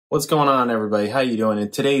What's going on, everybody? How you doing?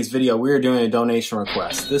 In today's video, we are doing a donation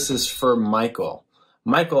request. This is for Michael.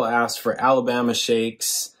 Michael asked for Alabama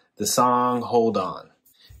Shakes, the song Hold On.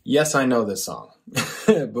 Yes, I know this song.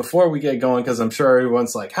 Before we get going, because I'm sure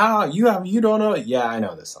everyone's like, how? You don't know it? Yeah, I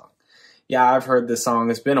know this song. Yeah, I've heard this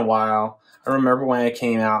song. It's been a while. I remember when it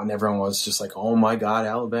came out and everyone was just like, oh my God,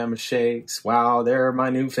 Alabama Shakes. Wow, they're my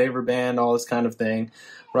new favorite band, all this kind of thing.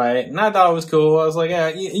 Right? And I thought it was cool. I was like,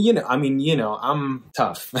 yeah, I'm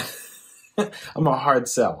tough. I'm a hard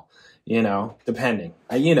sell, depending.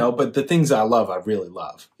 But the things I love, I really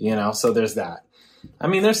love, so there's that. I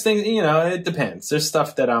mean, there's things, it depends. There's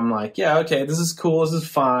stuff that I'm like, yeah, okay, this is cool, this is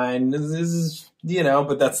fine, this is,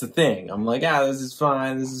 but that's the thing. I'm like, this is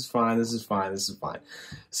fine, this is fine, this is fine, this is fine.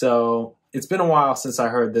 So it's been a while since I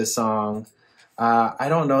heard this song. I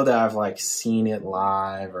don't know that I've seen it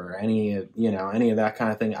live or any of that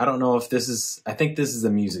kind of thing. I don't know if this is, I think this is a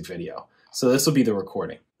music video. So this will be the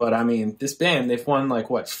recording. But I mean, this band, they've won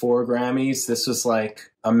 4 Grammys. This was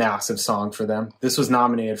a massive song for them. This was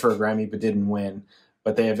nominated for a Grammy but didn't win.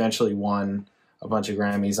 But they eventually won a bunch of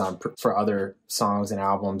Grammys for other songs and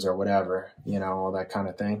albums or whatever, all that kind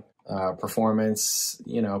of thing. Performances,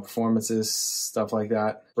 stuff like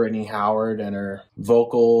that. Brittany Howard and her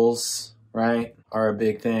vocals, right, are a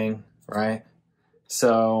big thing, right?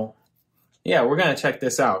 So, yeah, we're going to check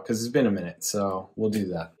this out because it's been a minute, so we'll do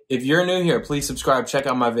that. If you're new here, please subscribe. Check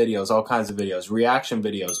out my videos, all kinds of videos, reaction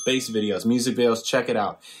videos, bass videos, music videos. Check it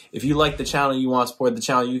out. If you like the channel, you want to support the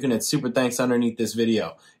channel, you can hit super thanks underneath this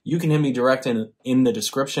video. You can hit me direct in the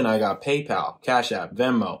description. I got PayPal, Cash App,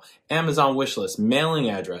 Venmo, Amazon wishlist, mailing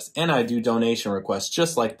address, and I do donation requests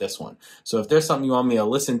just like this one. So if there's something you want me to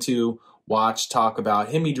listen to, watch, talk about,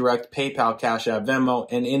 hit me direct, PayPal, Cash App, Venmo,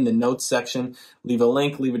 and in the notes section, leave a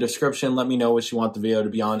link, leave a description, let me know what you want the video to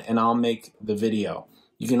be on, and I'll make the video.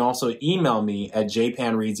 You can also email me at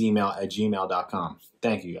jpanreadsemail@gmail.com.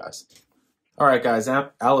 Thank you, guys. All right, guys,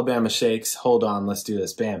 Alabama Shakes. Hold on, let's do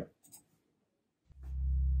this. Bam.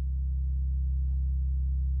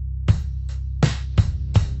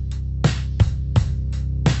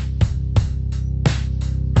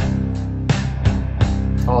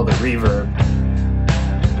 All the reverb.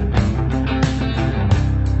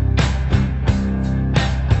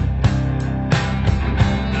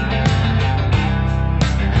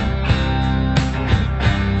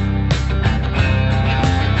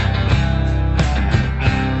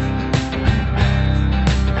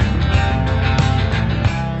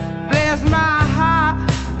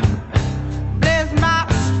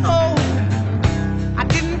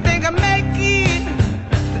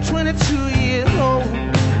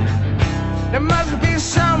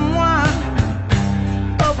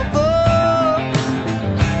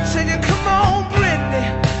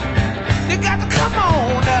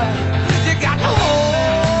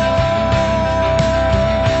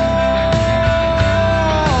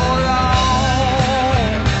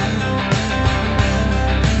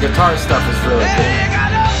 Guitar stuff is really cool.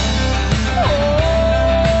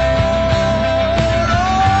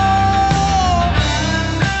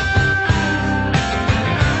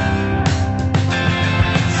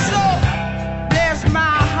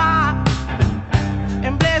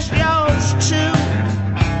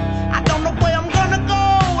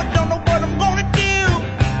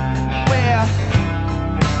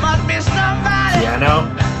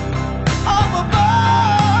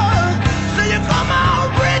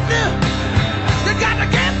 You got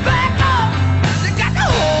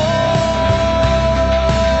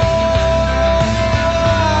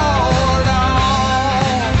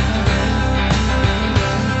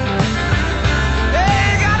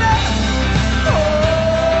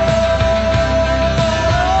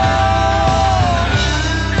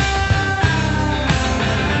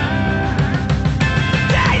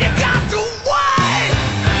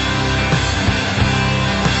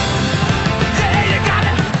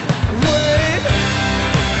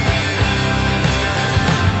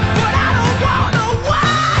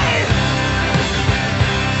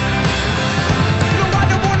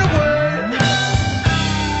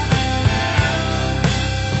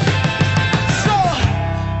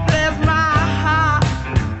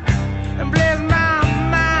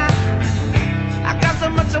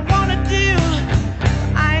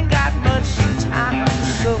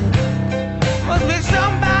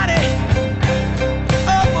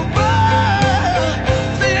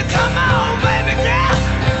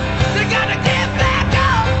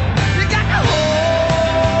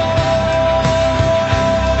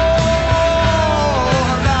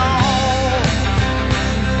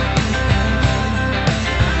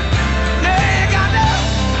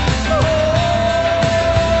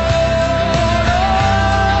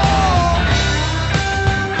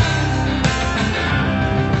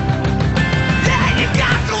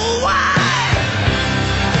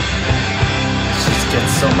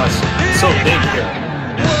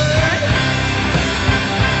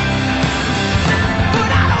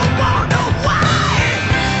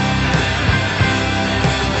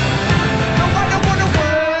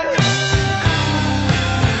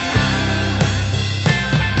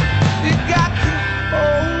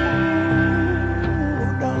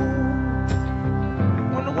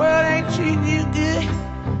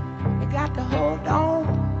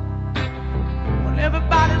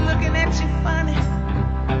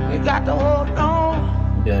got to hold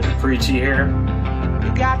on. Getting preachy here.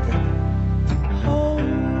 You got to hold on.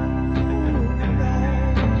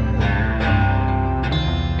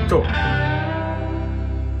 Cool.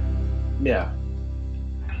 Yeah.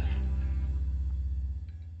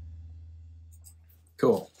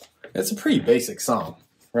 Cool. It's a pretty basic song,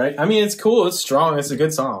 right? I mean, it's cool. It's strong. It's a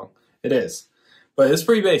good song. It is. But it's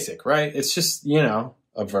pretty basic, right? It's just, you know,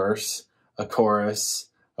 a verse, a chorus,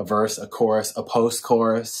 a verse, a chorus, a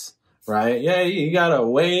post-chorus, right? Yeah, you gotta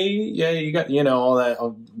wait. Yeah, you got, you know, all that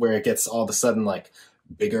where it gets all of a sudden like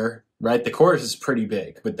bigger, right? The chorus is pretty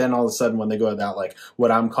big. But then all of a sudden when they go to that, like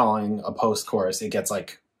what I'm calling a post-chorus, it gets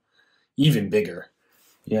like even bigger,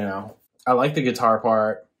 you know? I like the guitar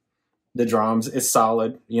part. The drums is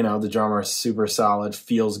solid. You know, the drummer is super solid,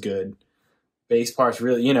 feels good. Bass part's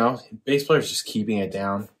really, you know, bass player's just keeping it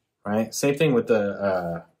down, right? Same thing with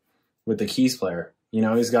the keys player. You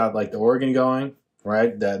know, he's got like the organ going,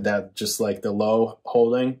 right? That just like the low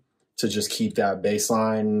holding to just keep that bass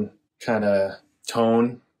line kind of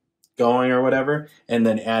tone going or whatever. And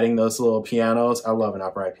then adding those little pianos. I love an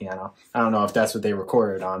upright piano. I don't know if that's what they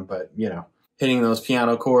recorded on, but you know, hitting those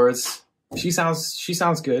piano chords. She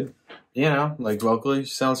sounds good. You know, like vocally,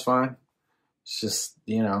 she sounds fine. It's just,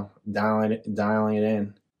 you know, dialing it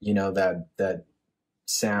in, you know, that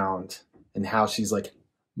sound and how she's like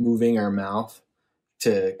moving her mouth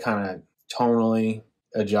to kind of tonally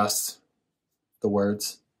adjust the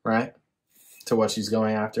words, right? To what she's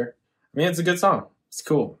going after. I mean, it's a good song. It's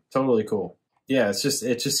cool. Totally cool. Yeah, it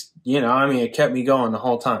just, you know, I mean, it kept me going the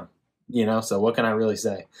whole time, you know, so what can I really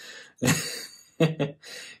say?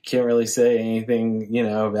 Can't really say anything, you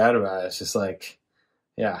know, bad about it. It's just like,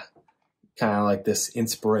 yeah, kind of like this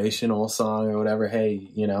inspirational song or whatever. Hey,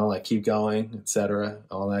 you know, like keep going, etc.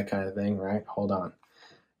 All that kind of thing, right? Hold on.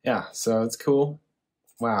 Yeah, so it's cool.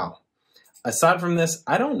 Wow. Aside from this,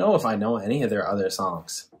 I don't know if I know any of their other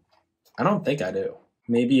songs. I don't think I do.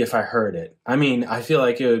 Maybe if I heard it. I mean, I feel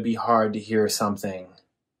like it would be hard to hear something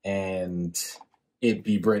and it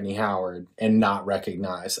be Brittany Howard and not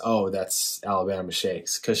recognize, oh, that's Alabama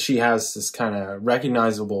Shakes. Because she has this kind of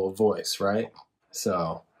recognizable voice, right?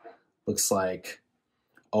 So, looks like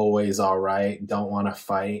Always All Right, Don't Want to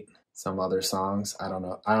Fight, some other songs. I don't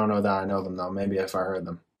know. I don't know that I know them, though. Maybe if I heard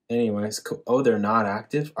them. Anyways, cool. Oh, they're not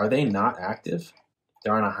active? Are they not active?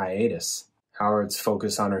 They're on a hiatus. Howard's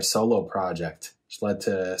focused on her solo project, which led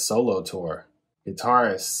to a solo tour.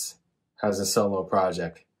 Guitarist has a solo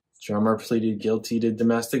project. Drummer pleaded guilty to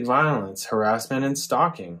domestic violence, harassment, and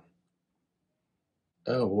stalking.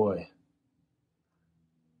 Oh, boy.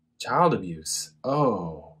 Child abuse.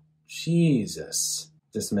 Oh, Jesus.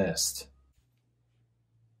 Dismissed.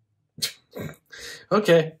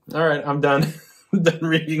 Okay. All right. I'm done. I'm done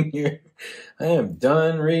reading here. I am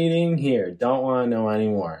done reading here. Don't want to know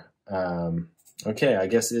anymore. Okay. I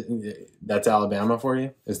guess that's Alabama for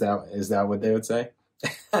you. Is that what they would say?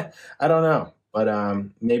 I don't know. But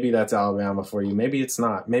maybe that's Alabama for you. Maybe it's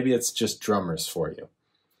not. Maybe it's just drummers for you.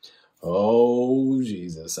 Oh,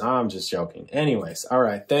 Jesus. I'm just joking. Anyways, all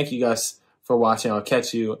right. Thank you guys for watching. I'll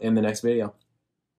catch you in the next video.